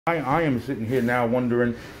I am sitting here now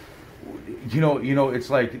wondering, it's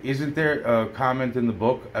like, isn't there a comment in the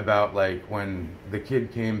book about like when the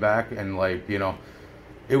kid came back and like,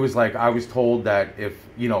 it was like I was told that if,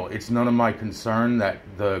 it's none of my concern that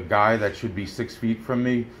the guy that should be 6 feet from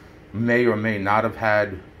me may or may not have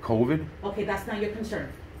had COVID? Okay, that's not your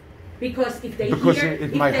concern. Because if they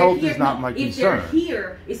my health is not my concern. If they're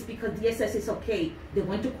here, it's because DSS is okay. They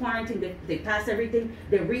went to quarantine, they passed everything,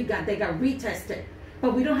 they got retested.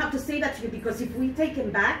 But we don't have to say that to you, because if we take him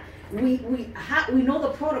back, we know the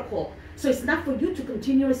protocol. So it's not for you to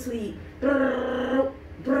continuously, you know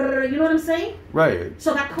what I'm saying? Right.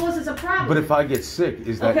 So that causes a problem. But if I get sick,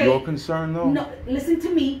 is that your concern though? No, listen to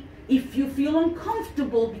me. If you feel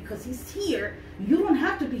uncomfortable because he's here, you don't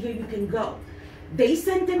have to be here, you can go. They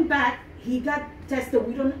sent him back, he got tested,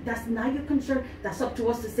 that's not your concern. That's up to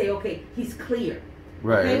us to say, okay, he's clear.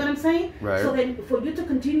 Right. Okay, what I'm saying? Right. So then for you to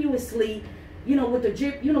continuously, with the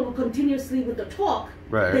drip, continuously with the talk,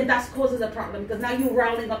 right, then that causes a problem, because now you're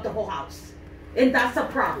riling up the whole house. And that's a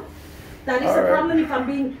problem. That is All a right.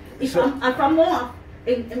 problem if I'm off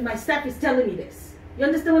and my staff is telling me this. You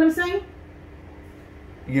understand what I'm saying?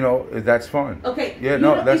 That's fine. Okay. Yeah,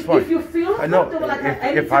 no, that's fine. If you feel uncomfortable,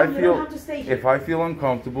 if I feel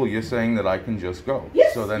uncomfortable, you're saying that I can just go.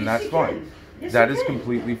 Yes. So then yes, that's fine. Yes, that is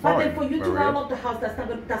completely fine. But then for you to Maria. roll up the house,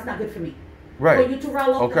 that's not good for me. Right. For you to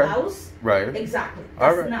roll up the house. Right. Exactly. All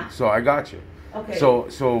That's right. not. So I got you. Okay.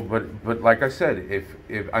 But like I said,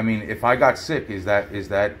 if I got sick, is that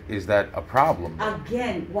a problem?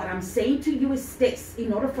 Again, what I'm saying to you is this: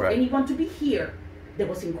 in order for anyone to be here, they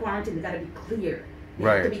was in quarantine. They got to be clear. They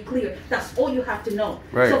have to be clear. That's all you have to know.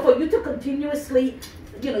 Right. So for you to continuously,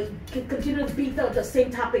 continue to beat the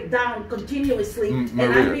same topic down continuously,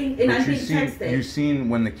 Maria, and I'm being texted. You seen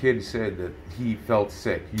when the kid said that he felt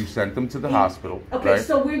sick. You sent him to the hospital. Okay, right?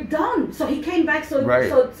 so we're done. So he came back. So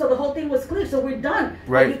the whole thing was clear. So we're done.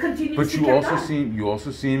 Right. But you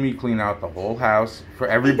also seen me clean out the whole house for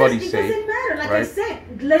everybody's sake. It doesn't matter. Like I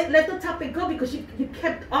said, let the topic go, because you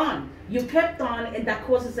kept on. You kept on, and that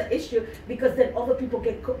causes an issue, because then other people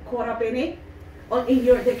get caught up in it, or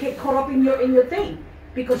they get caught up in your thing,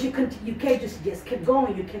 because you can't just kept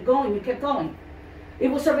going. You kept going. You kept going. It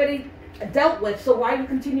was already dealt with, so why are you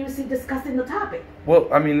continuously discussing the topic? Well,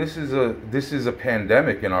 I mean, this is a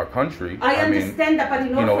pandemic in our country. I understand that, but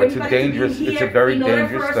in order for it's a dangerous, to be here, it's a very in order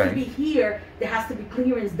dangerous for us thing. to be here, there has to be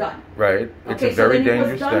clearance done. Right. It's Okay, a very so then dangerous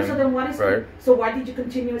it was done, thing. So then what is right. So why did you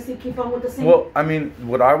continuously keep on with the same? Well, I mean,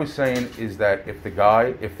 what I was saying is that if the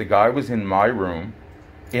guy was in my room,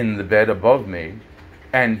 in the bed above me,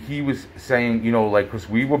 and he was saying, because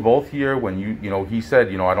we were both here when he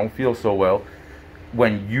said, I don't feel so well.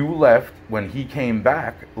 When you left, when he came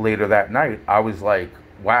back later that night, I was like,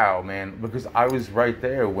 wow, man, because I was right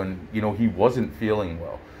there when, he wasn't feeling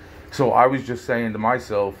well. So I was just saying to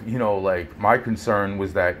myself, my concern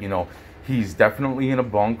was that, he's definitely in a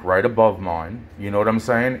bunk right above mine. You know what I'm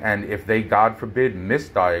saying? And if they, God forbid,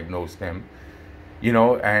 misdiagnosed him,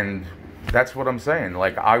 and that's what I'm saying.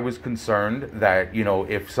 Like, I was concerned that,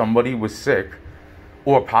 if somebody was sick,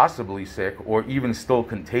 or possibly sick, or even still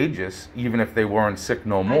contagious, even if they weren't sick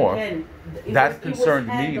no more. Again, that concerned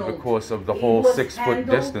me because of the whole 6 foot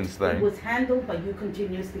distance thing. It was handled, but you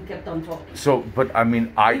continuously kept on talking. So, but I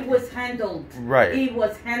mean, It was handled. Right. It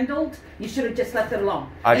was handled. You should have just left it alone.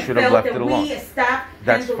 I should have left it alone. We as staff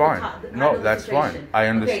that's fine. No, that's fine. I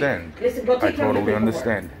understand. Okay. Listen, go take care of your totally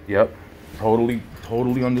understand. Yep. Totally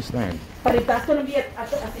understand. But if that's going to be a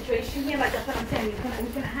situation here, like that's what I'm saying, we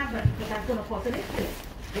can have that, because that's going to cause an issue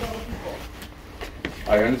with other people.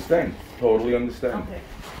 I understand. Totally understand. Okay.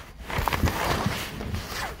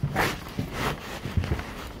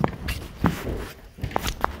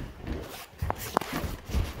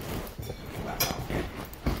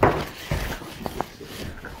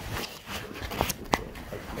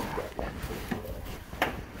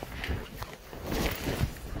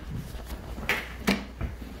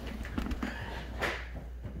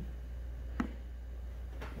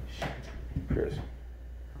 Chris.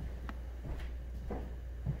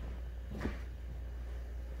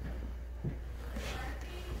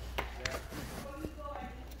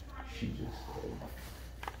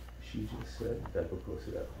 She just said that because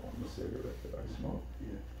of that former cigarette that I smoked,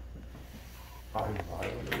 I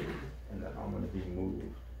violated, and that I'm gonna be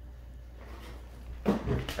moved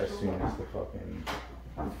as soon as the fucking.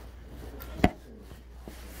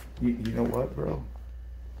 You know what, bro?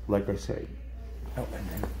 Like I say, and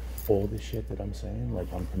then all the shit that I'm saying, like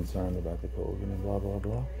I'm concerned about the COVID and blah blah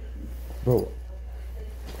blah, bro.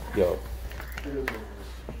 Yo,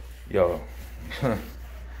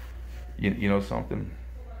 you know something?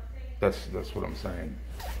 That's what I'm saying.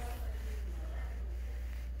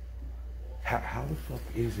 how the fuck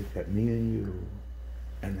is it that me and you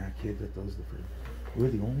and that kid that does the food, we're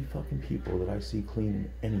the only fucking people that I see cleaning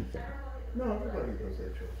anything? No, everybody does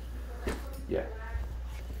that, Joe. Yeah.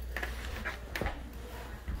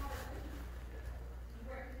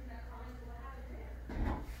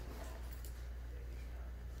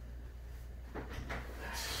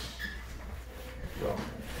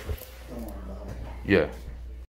 Don't worry about it. Yeah.